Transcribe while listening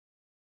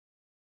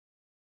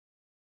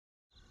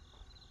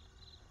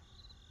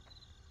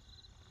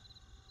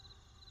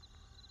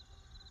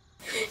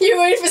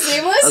waiting for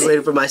seamless? I was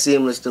waiting for my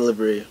seamless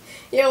delivery.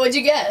 Yeah, what'd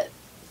you get?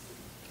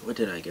 What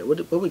did I get?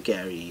 What would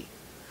Gary eat?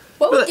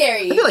 What would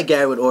Gary eat? I feel like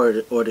Gary would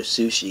order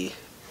sushi.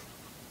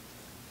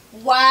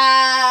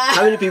 Wow.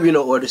 How many people you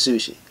know order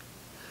sushi?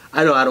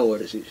 I know I don't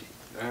order sushi.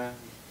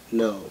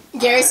 No.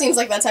 Gary seems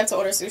like that type to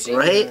order sushi.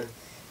 Right? Yeah.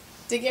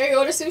 Did Gary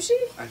order sushi?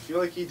 I feel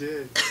like he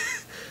did.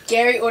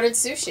 Gary ordered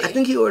sushi. I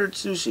think he ordered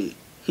sushi.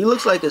 He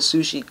looks like a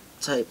sushi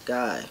type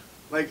guy.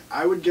 Like,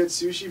 I would get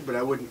sushi, but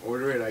I wouldn't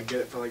order it. I'd get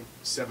it for, like,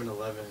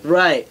 7-Eleven.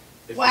 Right.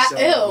 If Wow, the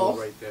 7-Eleven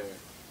ew. right there.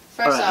 First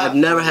Alright, off. I've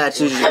never had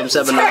sushi from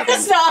 7-Eleven.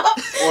 First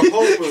off. Or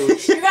Whole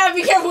Foods. You gotta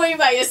be careful when you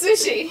buy your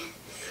sushi.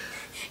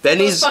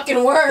 Benny's Those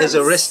fucking worms. is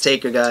a risk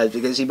taker, guys,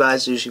 because he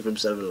buys sushi from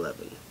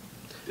 7-Eleven.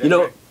 Yeah, You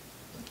know, right.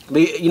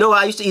 but you know,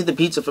 I used to eat the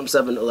pizza from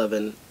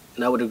 7-Eleven,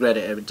 and I would regret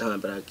it every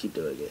time, but I keep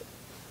doing it.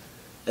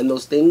 And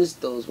those things,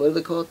 what are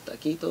they called?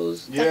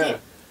 Taquitos? Yeah.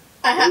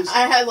 I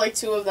had like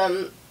 2 of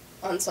them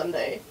on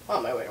Sunday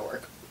on my way to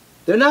work.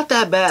 They're not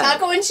that bad.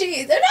 Taco and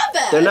cheese. They're not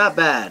bad. They're not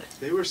bad.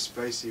 They were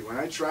spicy. When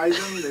I tried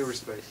them, they were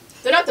spicy.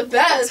 They're not the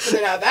best, but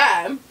they're not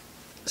bad.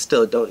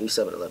 Still, don't eat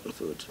 7-Eleven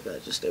food.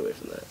 Guys, just stay away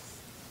from that.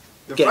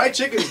 The Get- fried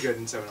chicken's good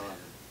in 7-Eleven.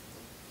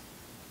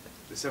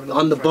 The 7-Eleven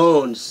On the fried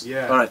bones.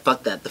 Yeah. All right,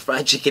 fuck that. The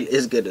fried chicken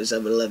is good at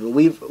 7-Eleven.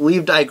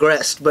 We've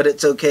digressed, but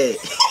it's okay.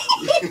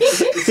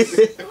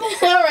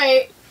 All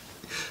right.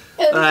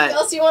 Anything Alright.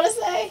 else you want to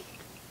say?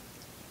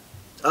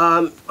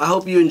 I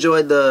hope you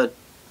enjoyed the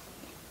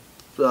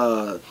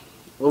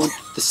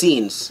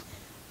scenes,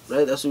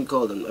 right? That's what we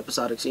call them,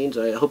 episodic scenes.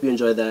 Right? I hope you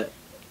enjoyed that.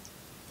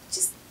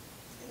 Just.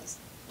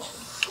 I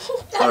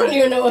All don't right.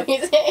 even know what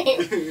he's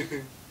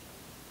saying.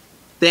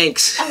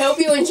 Thanks. I hope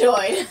you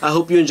enjoyed. I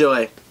hope you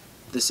enjoy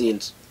the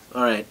scenes.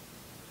 All right,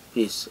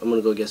 peace. I'm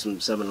gonna go get some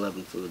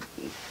 7-Eleven food.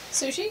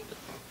 Sushi?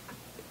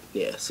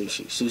 Yeah,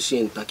 sushi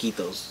and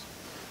taquitos.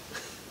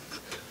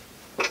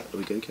 Are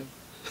we good, Kim?